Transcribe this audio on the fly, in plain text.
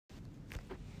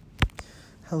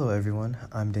Hello everyone,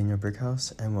 I'm Daniel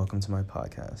Brickhouse and welcome to my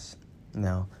podcast.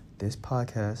 Now, this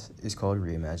podcast is called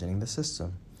Reimagining the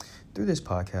System. Through this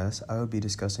podcast, I will be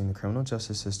discussing the criminal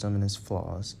justice system and its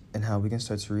flaws and how we can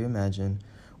start to reimagine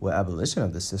what abolition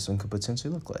of the system could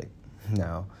potentially look like.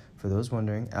 Now, for those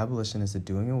wondering, abolition is the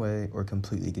doing away or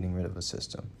completely getting rid of a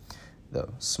system.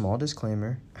 Though, small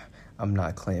disclaimer, I'm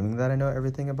not claiming that I know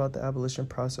everything about the abolition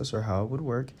process or how it would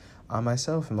work. I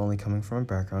myself am only coming from a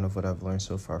background of what I've learned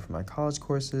so far from my college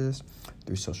courses,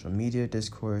 through social media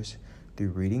discourse, through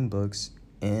reading books,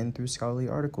 and through scholarly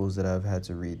articles that I've had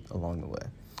to read along the way,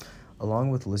 along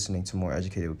with listening to more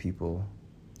educated people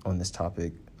on this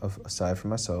topic, aside from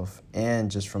myself,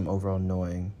 and just from overall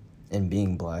knowing and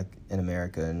being Black in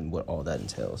America and what all that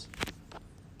entails.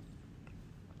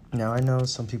 Now, I know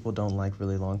some people don't like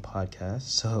really long podcasts,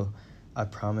 so I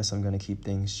promise I'm going to keep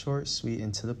things short, sweet,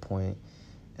 and to the point,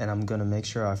 and I'm going to make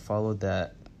sure I follow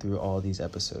that through all these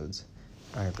episodes.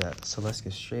 All right, bet. So let's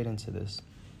get straight into this.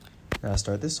 Now, to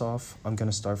start this off, I'm going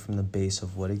to start from the base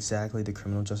of what exactly the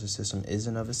criminal justice system is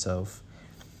in of itself.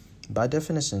 By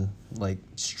definition, like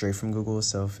straight from Google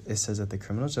itself, it says that the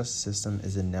criminal justice system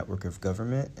is a network of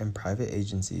government and private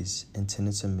agencies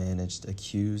intended to manage the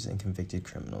accused and convicted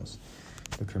criminals.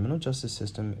 The criminal justice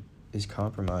system is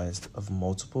comprised of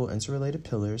multiple interrelated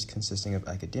pillars consisting of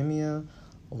academia,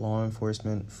 law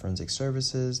enforcement, forensic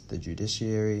services, the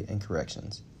judiciary, and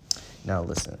corrections. Now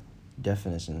listen,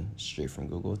 definition straight from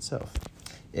Google itself.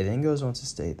 It then goes on to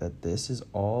state that this is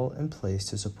all in place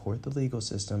to support the legal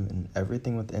system and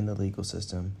everything within the legal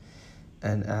system.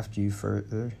 And after you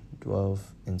further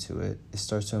delve into it, it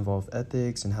starts to involve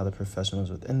ethics and how the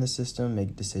professionals within the system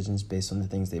make decisions based on the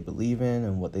things they believe in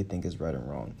and what they think is right and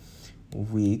wrong.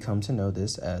 We come to know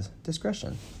this as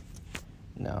discretion.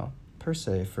 Now, per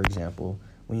se, for example,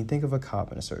 when you think of a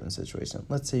cop in a certain situation,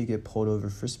 let's say you get pulled over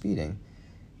for speeding,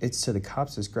 it's to the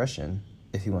cop's discretion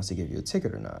if he wants to give you a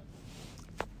ticket or not.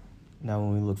 Now,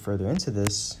 when we look further into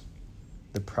this,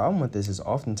 the problem with this is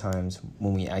oftentimes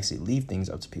when we actually leave things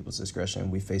up to people's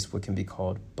discretion, we face what can be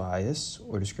called bias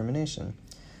or discrimination.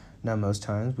 Now, most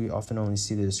times, we often only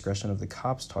see the discretion of the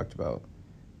cops talked about.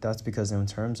 That's because in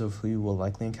terms of who you will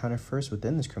likely encounter first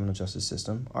within this criminal justice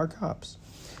system are cops.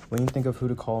 When you think of who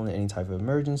to call in any type of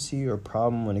emergency or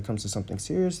problem when it comes to something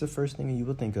serious, the first thing you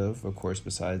will think of course,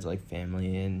 besides like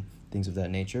family and things of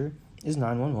that nature, is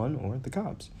 911 or the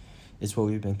cops. It's what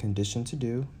we've been conditioned to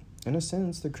do. In a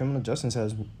sense, the criminal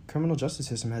justice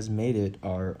system has made it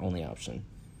our only option.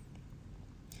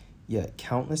 Yet,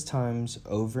 countless times,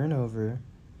 over and over,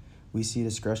 we see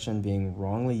discretion being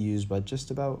wrongly used by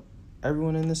just about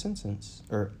everyone in this instance,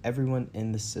 or everyone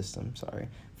in the system, sorry.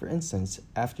 For instance,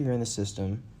 after you're in the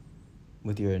system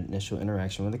with your initial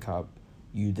interaction with a cop,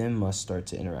 you then must start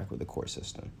to interact with the court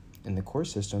system. In the court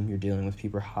system, you're dealing with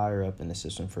people higher up in the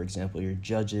system. For example, your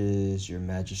judges, your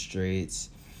magistrates,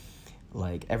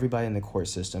 like everybody in the court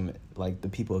system, like the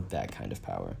people of that kind of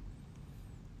power.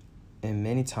 And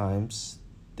many times,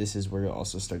 this is where you'll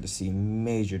also start to see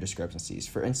major discrepancies.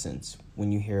 For instance,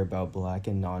 when you hear about Black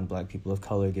and non-Black people of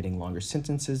color getting longer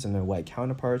sentences than their white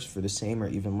counterparts for the same or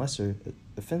even lesser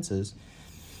offenses,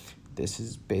 this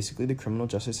is basically the criminal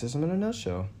justice system in a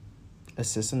nutshell. A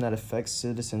system that affects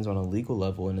citizens on a legal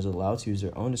level and is allowed to use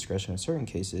their own discretion in certain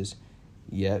cases,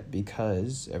 yet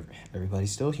because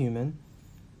everybody's still human,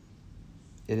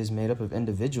 it is made up of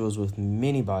individuals with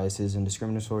many biases and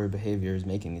discriminatory behaviors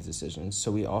making these decisions.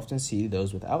 So we often see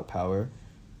those without power,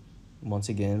 once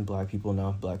again, Black people,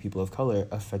 non-Black people of color,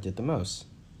 affected the most.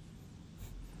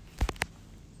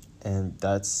 And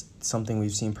that's something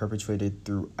we've seen perpetuated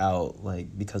throughout,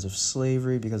 like because of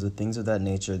slavery, because of things of that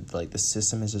nature. Like the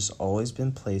system has just always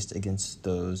been placed against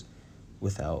those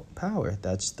without power.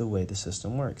 That's the way the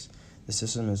system works. The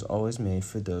system is always made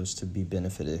for those to be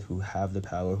benefited who have the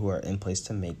power, who are in place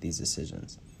to make these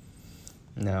decisions.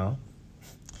 Now,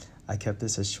 I kept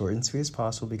this as short and sweet as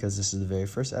possible because this is the very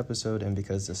first episode and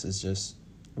because this is just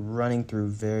running through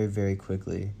very, very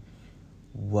quickly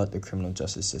what the criminal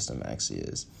justice system actually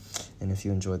is. And if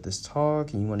you enjoyed this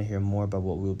talk and you want to hear more about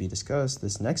what will be discussed,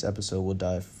 this next episode will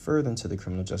dive further into the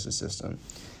criminal justice system.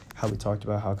 How we talked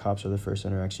about how cops are the first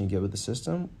interaction you get with the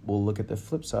system, we'll look at the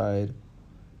flip side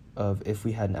of if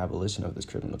we had an abolition of this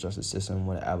criminal justice system,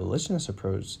 what an abolitionist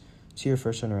approach to your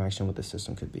first interaction with the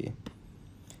system could be.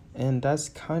 And that's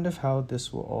kind of how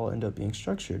this will all end up being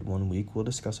structured. One week we'll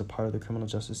discuss a part of the criminal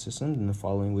justice system, and the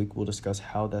following week we'll discuss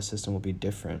how that system will be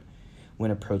different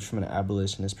when approached from an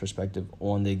abolitionist perspective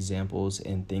on the examples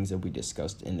and things that we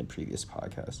discussed in the previous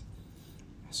podcast.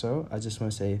 So I just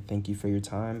want to say thank you for your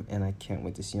time, and I can't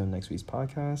wait to see you on next week's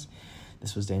podcast.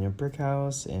 This was Daniel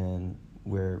Brickhouse, and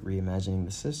We're reimagining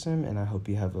the system, and I hope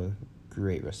you have a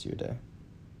great rest of your day.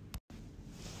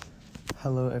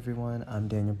 Hello, everyone. I'm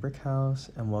Daniel Brickhouse,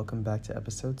 and welcome back to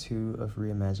episode 2 of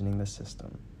Reimagining the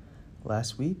System.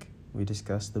 Last week, we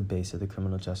discussed the base of the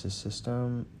criminal justice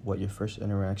system, what your first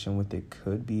interaction with it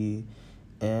could be,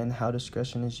 and how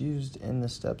discretion is used in the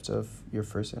steps of your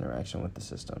first interaction with the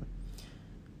system.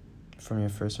 From your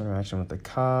first interaction with the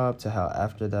cop to how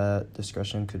after that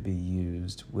discretion could be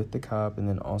used with the cop and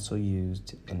then also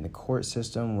used in the court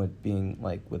system with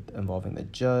involving the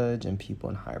judge and people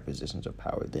in higher positions of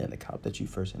power than the cop that you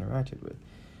first interacted with.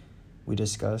 We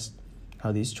discussed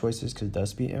how these choices could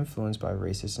thus be influenced by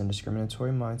racist and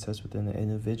discriminatory mindsets within the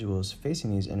individuals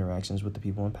facing these interactions with the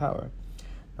people in power.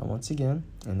 Now, once again,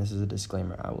 and this is a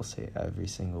disclaimer I will say every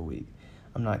single week,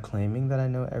 I'm not claiming that I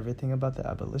know everything about the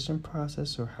abolition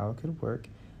process or how it could work.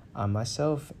 I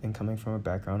myself am coming from a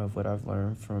background of what I've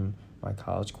learned from my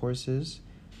college courses,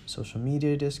 social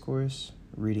media discourse,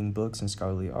 reading books and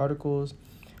scholarly articles,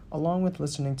 along with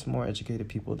listening to more educated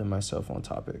people than myself on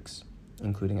topics,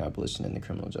 including abolition in the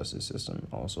criminal justice system.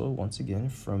 Also, once again,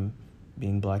 from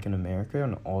being Black in America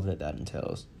and all that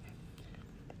entails.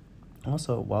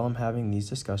 Also, while I'm having these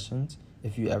discussions,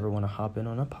 if you ever want to hop in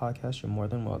on a podcast, you're more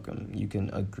than welcome. You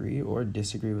can agree or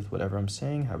disagree with whatever I'm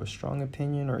saying, have a strong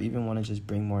opinion, or even want to just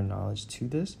bring more knowledge to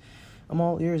this. I'm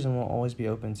all ears and will always be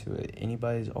open to it.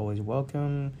 Anybody's always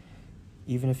welcome.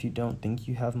 Even if you don't think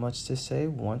you have much to say,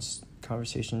 once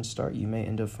conversations start, you may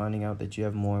end up finding out that you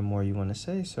have more and more you want to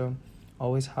say. So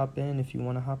always hop in if you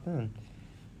want to hop in.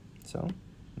 So,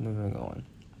 moving on.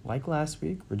 Like last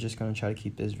week, we're just going to try to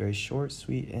keep this very short,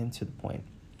 sweet, and to the point.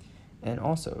 And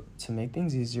also, to make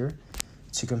things easier,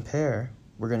 to compare,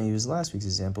 we're going to use last week's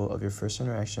example of your first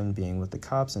interaction being with the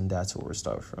cops, and that's where we'll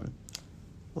start from.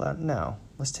 Now,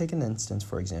 let's take an instance,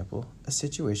 for example, a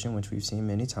situation which we've seen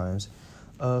many times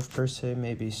of, per se,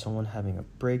 maybe someone having a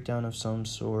breakdown of some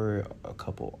sort, a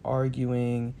couple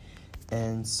arguing,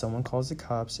 and someone calls the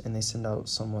cops and they send out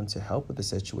someone to help with the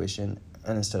situation,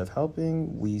 and instead of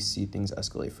helping, we see things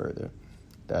escalate further.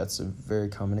 That's a very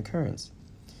common occurrence.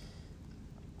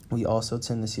 We also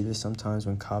tend to see this sometimes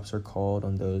when cops are called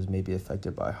on those maybe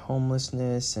affected by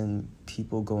homelessness and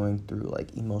people going through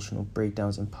emotional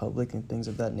breakdowns in public and things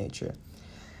of that nature.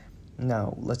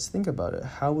 Now, let's think about it.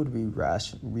 How would we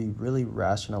really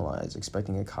rationalize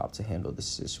expecting a cop to handle this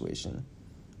situation?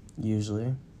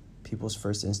 Usually, people's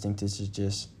first instinct is to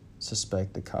just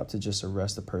suspect the cop to just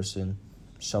arrest the person,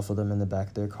 shuffle them in the back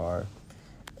of their car,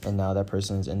 and now that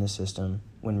person is in the system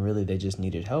when really they just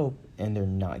needed help and they're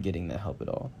not getting that help at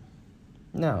all.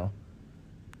 Now,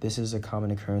 this is a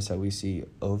common occurrence that we see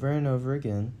over and over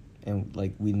again, and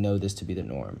we know this to be the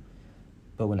norm.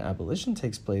 But when abolition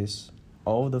takes place,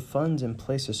 all of the funds in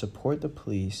place to support the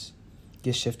police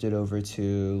get shifted over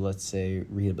to, let's say,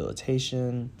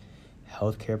 rehabilitation,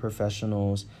 healthcare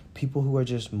professionals, people who are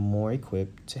just more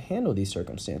equipped to handle these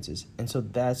circumstances. And so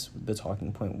that's the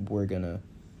talking point we're going to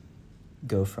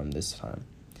go from this time.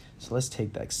 So let's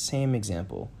take that same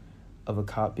example of a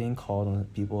cop being called on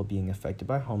people being affected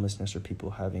by homelessness or people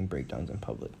having breakdowns in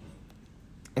public.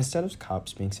 Instead of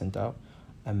cops being sent out,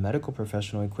 a medical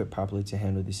professional equipped properly to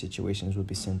handle these situations would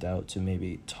be sent out to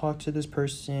maybe talk to this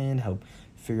person, help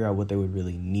figure out what they would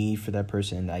really need for that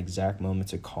person in that exact moment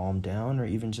to calm down or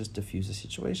even just diffuse the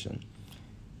situation.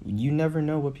 You never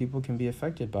know what people can be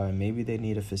affected by. Maybe they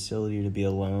need a facility to be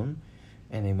alone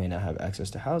and they may not have access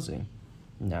to housing.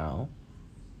 Now,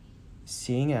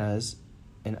 seeing as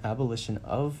an abolition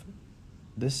of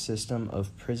this system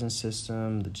of prison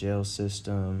system, the jail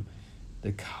system,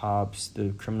 the cops, the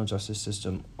criminal justice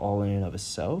system, all in and of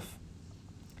itself,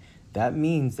 that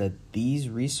means that these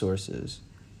resources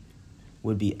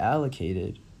would be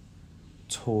allocated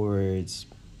towards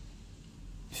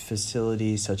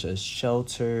facilities such as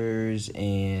shelters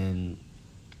and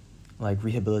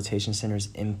rehabilitation centers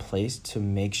in place to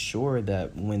make sure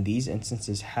that when these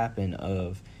instances happen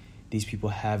of these people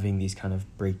having these kind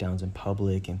of breakdowns in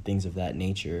public and things of that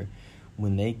nature,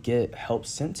 when they get help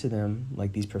sent to them,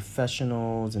 these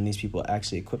professionals and these people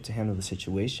actually equipped to handle the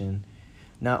situation,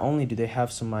 not only do they have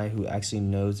somebody who actually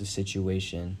knows the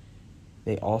situation,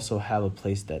 they also have a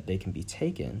place that they can be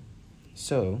taken.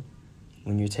 So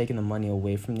when you're taking the money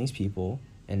away from these people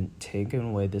and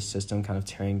taking away this system, kind of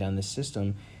tearing down the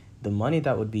system, the money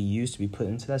that would be used to be put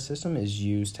into that system is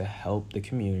used to help the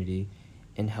community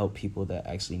and help people that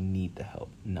actually need the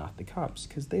help, not the cops,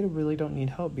 because they really don't need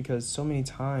help because so many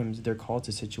times they're called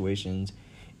to situations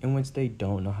in which they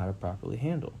don't know how to properly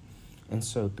handle. And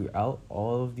so throughout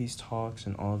all of these talks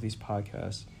and all of these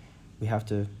podcasts, we have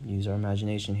to use our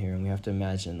imagination here, and we have to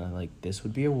imagine that this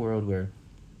would be a world where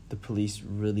the police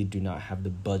really do not have the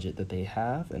budget that they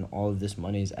have, and all of this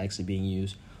money is actually being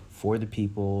used for the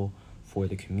people, for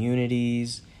the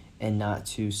communities, and not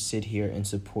to sit here and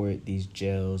support these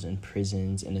jails and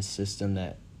prisons in a system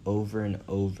that over and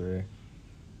over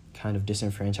kind of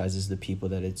disenfranchises the people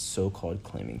that it's so-called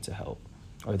claiming to help,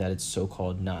 or that it's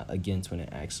so-called not against when it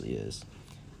actually is.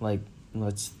 Like,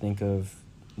 let's think of,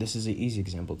 this is an easy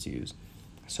example to use.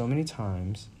 So many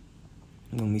times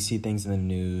when we see things in the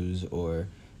news, or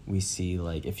we see,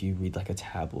 like, if you read like a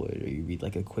tabloid or you read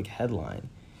like a quick headline,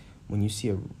 when you see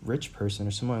a rich person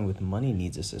or someone with money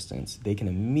needs assistance, they can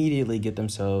immediately get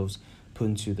themselves put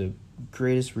into the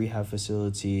greatest rehab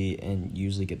facility and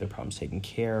usually get their problems taken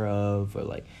care of, or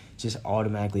like just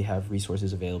automatically have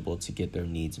resources available to get their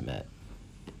needs met.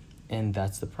 And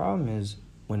that's the problem, is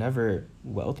whenever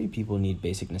wealthy people need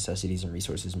basic necessities and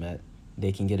resources met,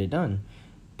 they can get it done.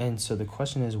 And so the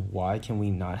question is, why can we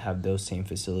not have those same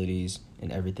facilities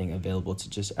and everything available to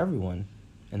just everyone?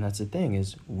 And that's the thing,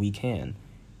 is we can.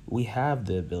 We have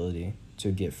the ability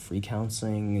to get free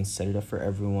counseling and set it up for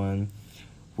everyone.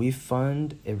 We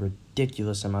fund a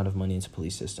ridiculous amount of money into the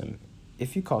police system.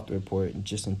 If you caught the report,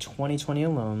 just in 2020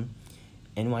 alone,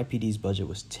 NYPD's budget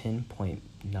was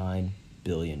 $10.9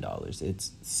 billion.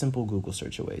 It's simple Google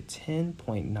search away,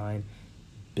 $10.9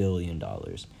 billion.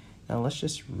 Now let's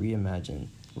just reimagine.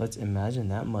 Let's imagine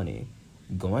that money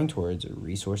going towards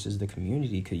resources the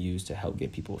community could use to help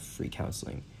get people free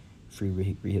counseling, free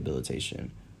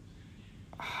rehabilitation,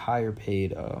 higher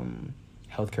paid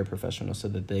healthcare professionals so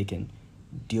that they can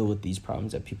deal with these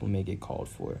problems that people may get called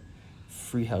for,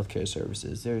 free healthcare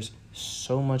services. There's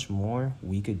so much more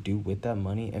we could do with that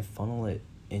money and funnel it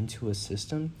into a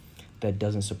system that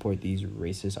doesn't support these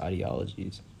racist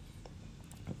ideologies.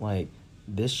 Like,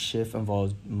 this shift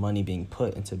involves money being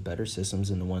put into better systems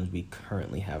than the ones we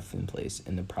currently have in place.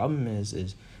 And the problem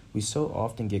is we so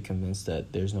often get convinced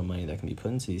that there's no money that can be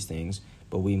put into these things,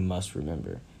 but we must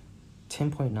remember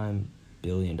 $10.9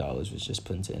 billion was just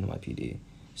put into NYPD.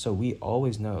 So we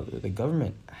always know that the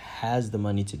government has the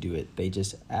money to do it. They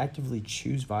just actively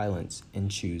choose violence and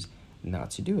choose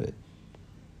not to do it.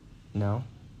 Now,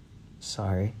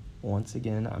 sorry, once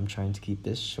again, I'm trying to keep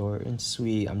this short and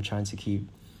sweet. I'm trying to keep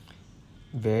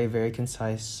very, very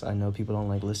concise. I know people don't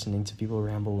like listening to people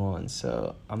ramble on,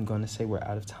 so I'm going to say we're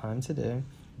out of time today.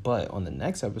 But on the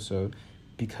next episode,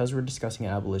 because we're discussing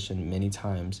abolition many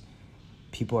times,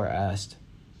 people are asked,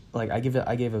 like, I gave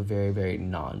a very, very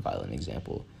non-violent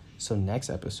example. So next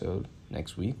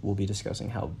week, we'll be discussing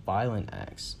how violent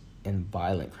acts and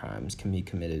violent crimes can be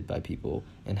committed by people,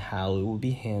 and how it will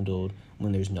be handled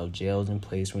when there's no jails in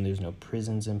place, when there's no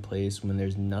prisons in place, when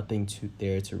there's nothing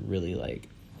there to really, like,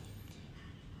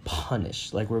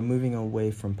 punish. Like, we're moving away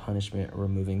from punishment, or we're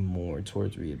moving more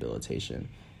towards rehabilitation.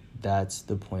 That's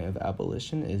the point of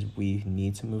abolition, is we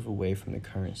need to move away from the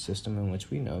current system in which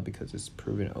we know, because it's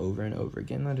proven over and over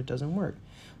again that it doesn't work.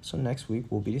 So next week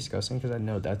we'll be discussing, because I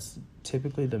know that's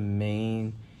typically the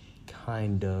main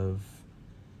kind of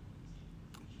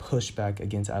pushback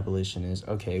against abolition is,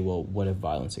 okay, well, what if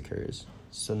violence occurs?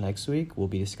 So next week we'll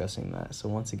be discussing that. So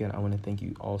once again, I want to thank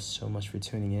you all so much for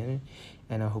tuning in,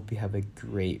 and I hope you have a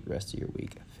great rest of your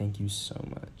week. Thank you so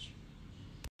much.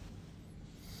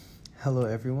 Hello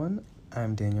everyone,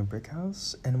 I'm Daniel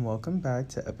Brickhouse, and welcome back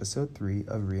to episode 3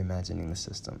 of Reimagining the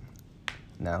System.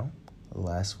 Now,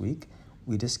 last week,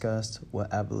 we discussed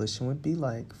what abolition would be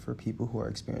like for people who are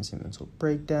experiencing mental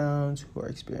breakdowns, who are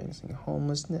experiencing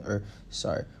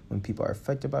when people are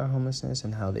affected by homelessness,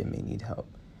 and how they may need help.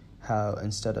 How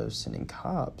instead of sending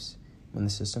cops, when the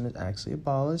system is actually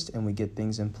abolished and we get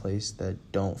things in place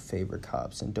that don't favor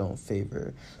cops and don't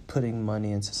favor putting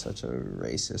money into such a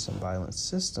racist and violent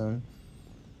system,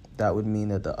 that would mean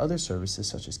that the other services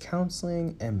such as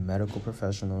counseling and medical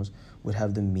professionals would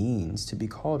have the means to be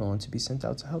called on to be sent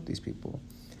out to help these people.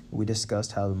 We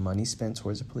discussed how the money spent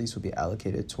towards the police would be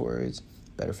allocated towards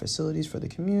better facilities for the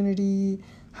community,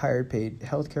 higher paid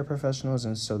healthcare professionals,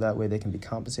 and so that way they can be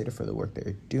compensated for the work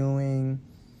they're doing.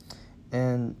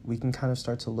 And we can kind of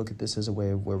start to look at this as a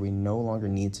way of where we no longer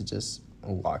need to just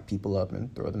lock people up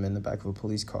and throw them in the back of a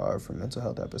police car for mental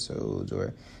health episodes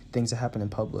or things that happen in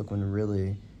public, when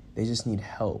really they just need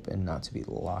help and not to be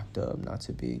locked up, not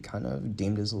to be kind of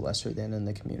deemed as lesser than in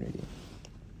the community.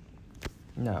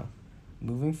 Now,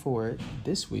 moving forward,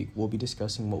 this week we'll be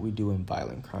discussing what we do when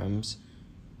violent crimes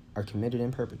are committed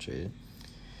and perpetrated.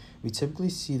 We typically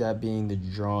see that being the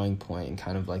drawing point and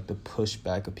kind of like the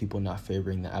pushback of people not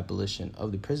favoring the abolition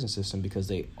of the prison system, because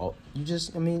you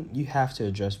have to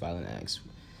address violent acts.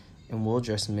 And we'll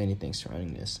address many things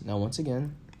surrounding this. Now, once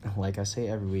again, like I say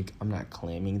every week, I'm not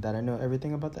claiming that I know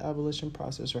everything about the abolition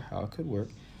process or how it could work.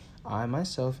 I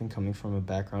myself am coming from a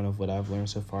background of what I've learned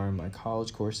so far in my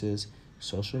college courses,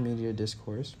 social media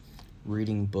discourse,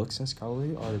 reading books and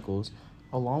scholarly articles,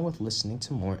 along with listening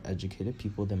to more educated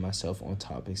people than myself on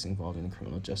topics involving the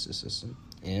criminal justice system,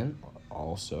 and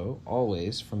also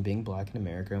always from being Black in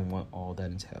America and what all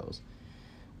that entails.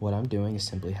 What I'm doing is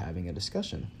simply having a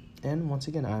discussion. And once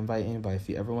again, I invite anybody, if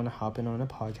you ever want to hop in on a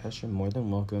podcast, you're more than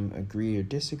welcome. Agree or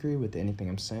disagree with anything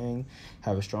I'm saying,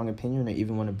 have a strong opinion, or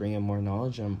even want to bring in more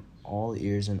knowledge. I'm all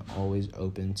ears and always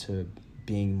open to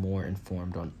being more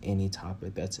informed on any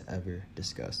topic that's ever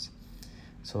discussed.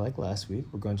 So like last week,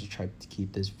 we're going to try to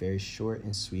keep this very short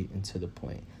and sweet and to the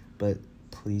point. But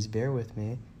please bear with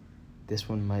me. This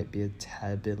one might be a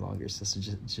tad bit longer, so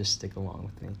just stick along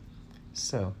with me.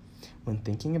 So, when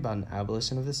thinking about an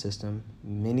abolition of the system,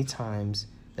 many times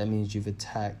that means you've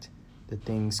attacked the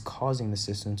things causing the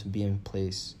system to be in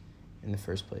place in the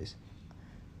first place.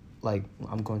 Like,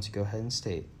 I'm going to go ahead and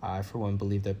state, I, for one,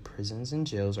 believe that prisons and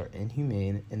jails are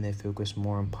inhumane and they focus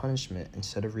more on punishment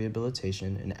instead of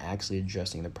rehabilitation and actually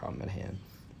addressing the problem at hand.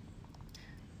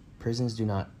 Prisons do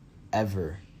not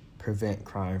ever prevent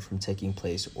crime from taking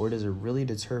place, or does it really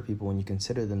deter people when you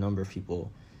consider the number of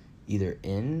people either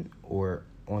in or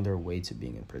on their way to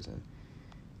being in prison.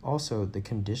 Also, the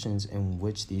conditions in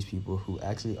which these people who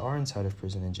actually are inside of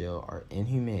prison and jail are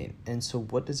inhumane. And so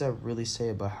what does that really say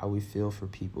about how we feel for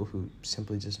people who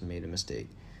simply just made a mistake?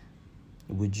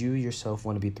 Would you yourself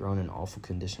want to be thrown in awful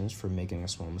conditions for making a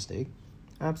small mistake?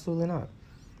 Absolutely not.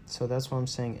 So that's why I'm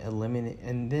saying eliminate.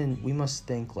 And then we must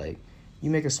think, like, you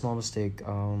make a small mistake,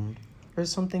 or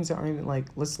some things that aren't even, like,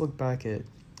 let's look back at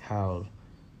how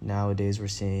nowadays we're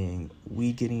seeing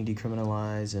weed getting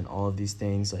decriminalized and all of these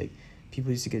things. Like, people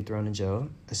used to get thrown in jail,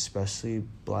 especially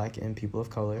Black and people of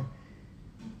color,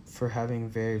 for having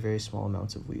very, very small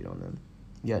amounts of weed on them.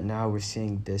 Yet now we're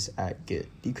seeing this act get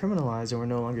decriminalized, and we're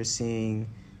no longer seeing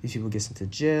these people get sent to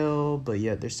jail, but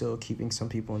yet they're still keeping some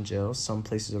people in jail. Some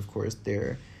places, of course,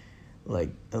 they're like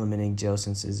eliminating jail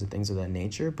sentences and things of that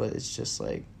nature, but it's just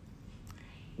like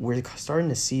we're starting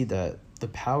to see that the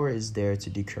power is there to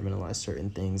decriminalize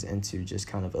certain things and to just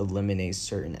kind of eliminate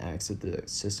certain acts that the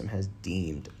system has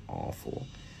deemed awful.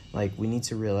 Like, we need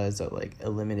to realize that, like,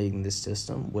 eliminating this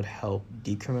system would help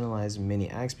decriminalize many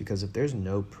acts, because if there's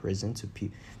no prison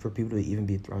for people to even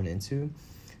be thrown into,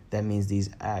 that means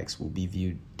these acts will be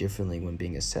viewed differently when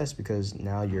being assessed, because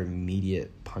now your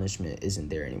immediate punishment isn't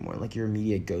there anymore. Like, your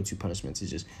immediate go-to punishment to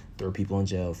just throw people in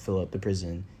jail, fill up the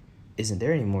prison, isn't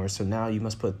there anymore. So now you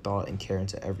must put thought and care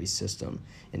into every system,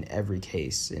 in every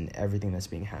case, in everything that's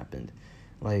being happened.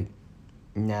 Like,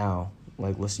 now,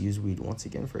 like, let's use weed once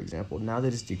again, for example. Now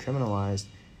that it's decriminalized,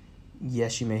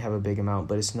 yes, you may have a big amount,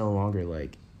 but it's no longer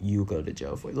like you go to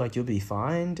jail for it. Like, you'll be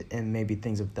fined and maybe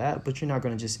things of that, but you're not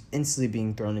going to just instantly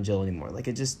being thrown in jail anymore. Like,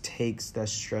 it just takes that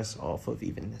stress off of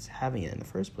even just having it in the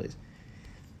first place.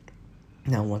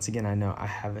 Now, once again, I know I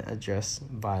haven't addressed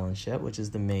violence yet, which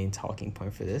is the main talking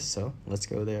point for this, so let's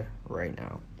go there right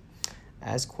now.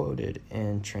 As quoted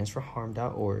in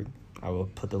transferharm.org, I will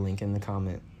put the link in the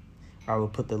comment. I will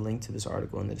put the link to this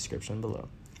article in the description below.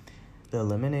 The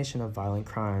elimination of violent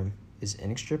crime is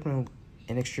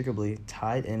inextricably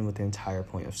tied in with the entire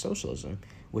point of socialism,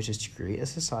 which is to create a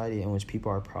society in which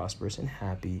people are prosperous and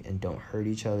happy and don't hurt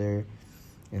each other.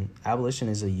 And abolition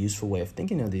is a useful way of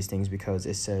thinking of these things, because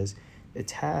it says the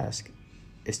task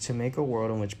is to make a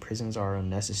world in which prisons are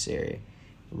unnecessary,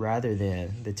 rather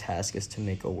than the task is to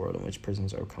make a world in which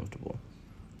prisons are comfortable.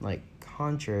 Like,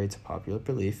 contrary to popular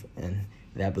belief, and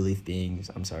that belief being,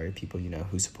 people,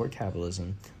 who support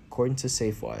capitalism, according to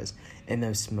SafeWise, in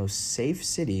the most safe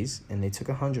cities, and they took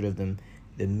 100 of them,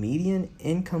 the median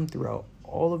income throughout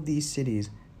all of these cities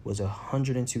was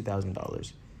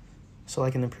 $102,000. So,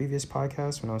 like in the previous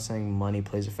podcast, when I was saying money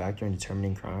plays a factor in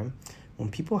determining crime, when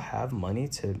people have money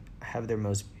to have their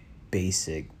most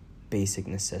basic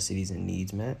necessities and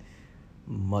needs met,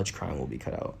 much crime will be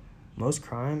cut out. Most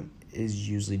crime is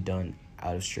usually done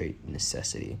out of straight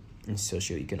necessity and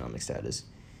socioeconomic status.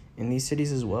 In these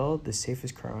cities as well, the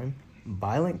safest crime,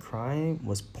 violent crime,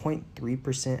 was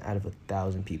 0.3% out of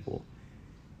 1,000 people.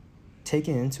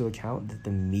 Taking into account that the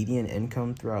median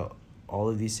income throughout all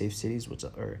of these safe cities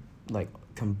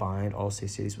combined all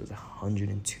safe cities was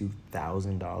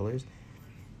 $102,000,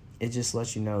 it just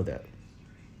lets you know that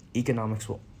economics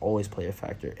will always play a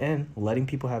factor, and letting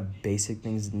people have basic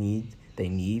things they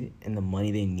need and the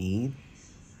money they need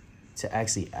to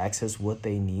actually access what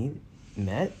they need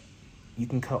met, you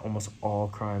can cut almost all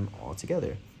crime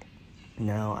altogether.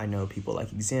 Now, I know people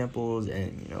like examples,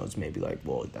 and it's maybe like,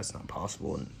 well, that's not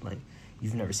possible, and like,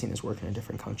 you've never seen this work in a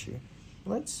different country.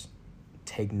 Let's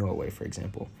take Norway, for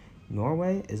example.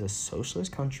 Norway is a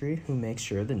socialist country who makes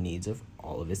sure the needs of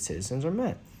all of its citizens are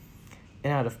met.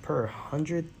 And out of per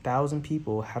 100,000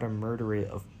 people had a murder rate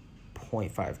of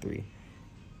 0.53.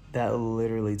 That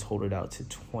literally totaled out to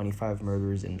 25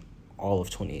 murders in all of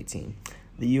 2018.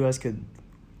 The U.S. could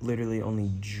literally only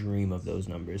dream of those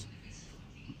numbers.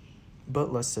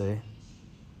 But let's say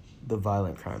the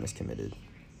violent crime is committed.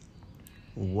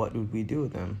 What would we do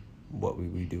with them? What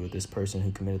would we do with this person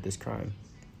who committed this crime?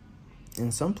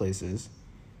 In some places,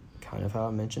 kind of how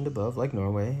I mentioned above, like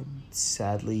Norway,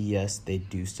 sadly, yes, they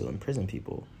do still imprison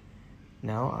people.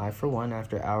 Now, I, for one,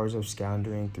 after hours of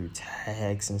scoundering through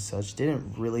texts and such,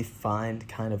 didn't really find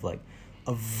kind of like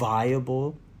a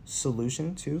viable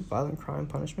solution to violent crime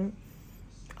punishment.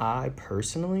 I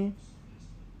personally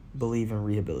believe in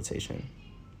rehabilitation.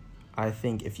 I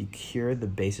think if you cure the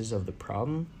basis of the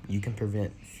problem, you can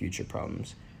prevent future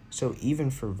problems. So even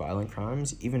for violent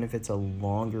crimes, even if it's a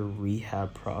longer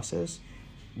rehab process,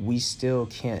 we still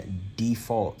can't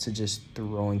default to just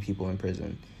throwing people in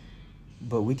prison.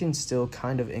 But we can still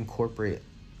kind of incorporate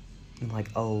like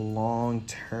a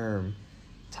long-term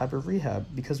type of rehab,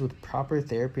 because with proper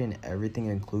therapy and everything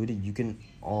included, you can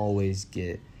always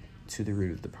get to the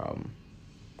root of the problem.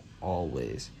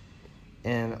 Always.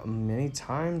 And many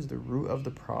times the root of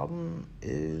the problem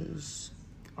is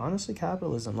honestly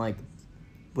capitalism. Like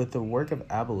with the work of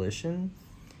abolition,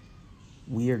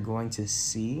 we are going to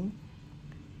see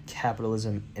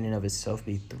capitalism in and of itself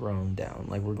be thrown down.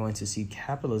 Like we're going to see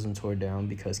capitalism torn down,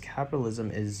 because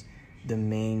capitalism is the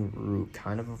main root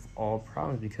kind of all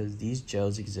problems, because these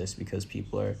jails exist because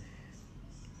people are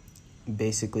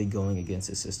basically going against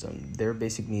the system. Their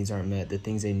basic needs aren't met. The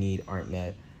things they need aren't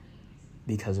met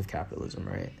because of capitalism,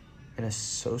 right? In a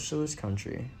socialist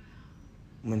country,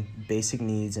 when basic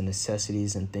needs and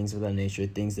necessities and things of that nature,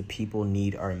 things that people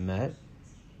need are met,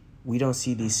 we don't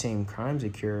see these same crimes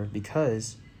occur,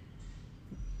 because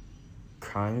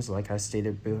crimes, like I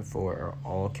stated before, are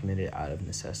all committed out of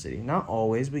necessity. Not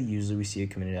always, but usually we see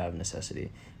it committed out of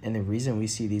necessity. And the reason we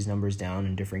see these numbers down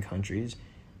in different countries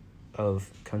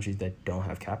that don't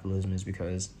have capitalism is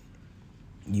because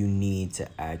you need to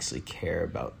actually care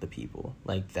about the people.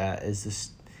 Like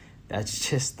that's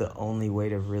just the only way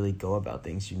to really go about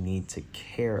things. You need to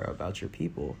care about your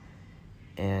people.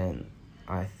 And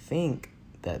I think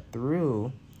that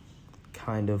through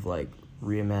kind of like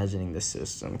reimagining the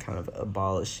system, kind of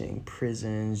abolishing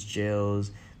prisons, jails,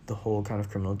 the whole kind of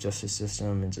criminal justice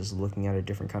system, and just looking at a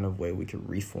different kind of way we could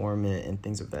reform it and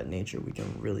things of that nature, we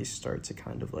can really start to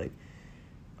kind of like,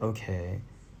 okay,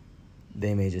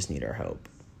 they may just need our help.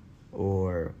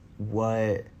 Or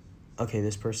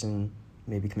this person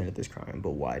maybe committed this crime,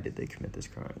 but why did they commit this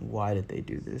crime? Why did they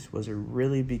do this? Was it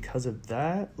really because of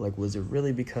that? Like, was it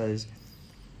really because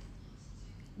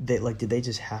did they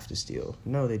just have to steal?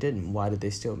 No, they didn't. Why did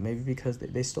they steal? Maybe because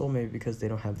they stole, maybe because they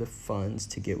don't have the funds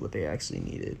to get what they actually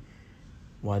needed.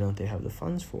 Why don't they have the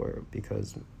funds for it?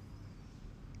 Because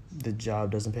the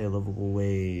job doesn't pay a livable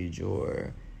wage,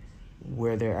 or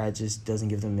where they're at just doesn't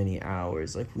give them many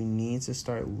hours. Like, we need to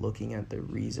start looking at the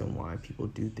reason why people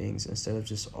do things instead of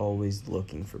just always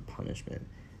looking for punishment.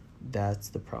 That's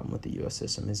the problem with the U.S.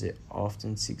 system, is it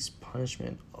often seeks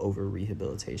punishment over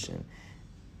rehabilitation.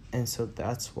 And so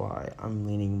that's why I'm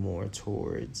leaning more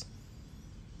towards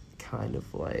kind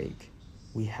of like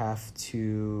we have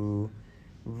to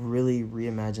really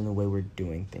reimagine the way we're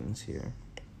doing things here.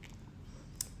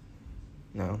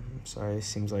 No, I'm sorry. It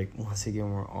seems like once again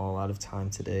we're all out of time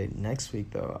today. Next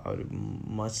week, though, I would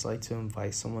much like to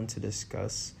invite someone to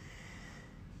discuss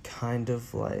kind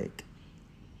of like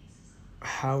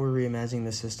how we're reimagining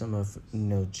the system of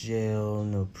no jail,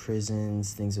 no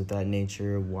prisons, things of that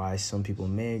nature, why some people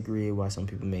may agree, why some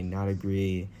people may not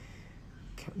agree.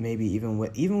 Maybe even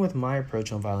with my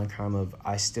approach on violent crime of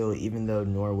I still, even though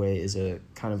Norway is a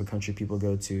kind of a country people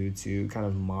go to kind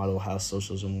of model how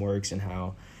socialism works and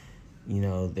how, you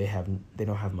know, they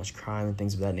don't have much crime and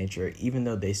things of that nature, even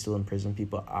though they still imprison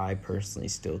people, I personally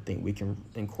still think we can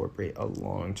incorporate a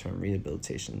long-term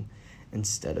rehabilitation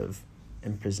instead of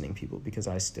imprisoning people, because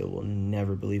I still will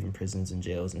never believe in prisons and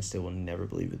jails and still will never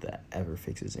believe that ever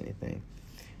fixes anything.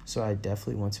 So I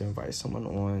definitely want to invite someone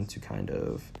on to kind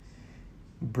of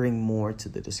bring more to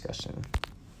the discussion.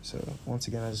 So once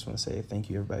again, I just want to say thank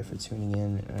you everybody for tuning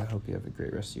in, and I hope you have a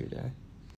great rest of your day.